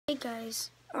Hey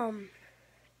guys,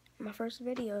 my first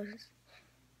videos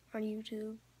on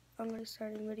YouTube. I'm gonna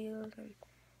start videos and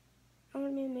I'm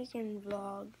gonna be making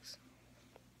vlogs.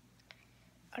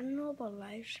 I don't know about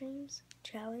live streams,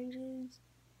 challenges.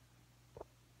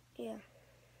 Yeah,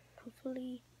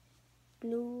 hopefully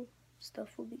new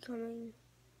stuff will be coming.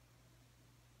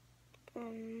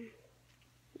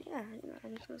 Yeah,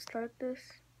 I'm just gonna start this.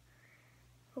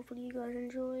 Hopefully you guys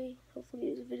enjoy.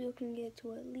 Hopefully this video can get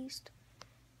to at least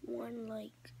one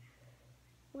like.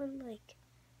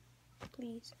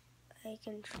 Please, I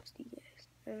can trust you guys.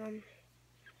 And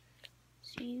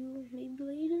see you maybe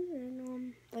later,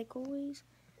 and like always,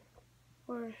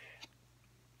 or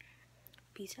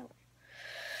peace out.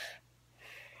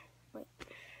 Wait,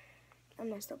 I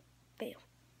messed up. Fail.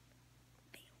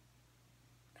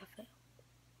 I failed.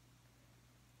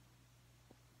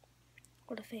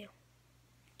 What a fail.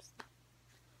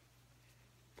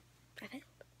 I failed.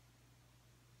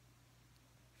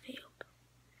 Failed.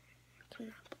 I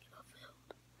cannot believe I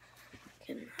failed. I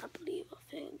cannot believe I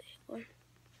failed. Well,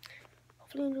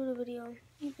 hopefully you enjoy the video.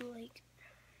 Leave a like,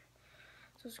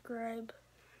 subscribe,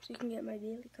 so you can get my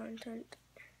daily content.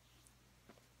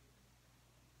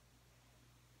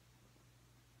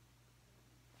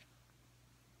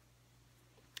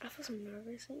 I feel so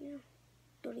nervous right now.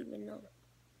 Don't even know.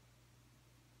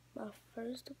 My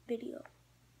first video.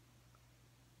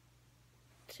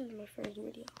 This is my first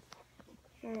video.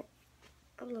 Well,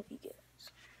 I love you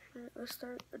guys. Alright, let's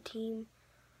start a team.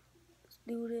 Let's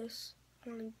do this. I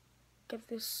want to get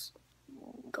this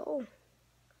goal.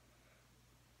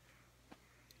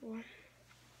 Well,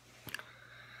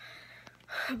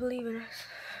 I believe in us.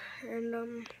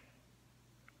 And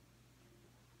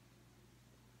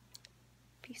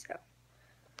peace out.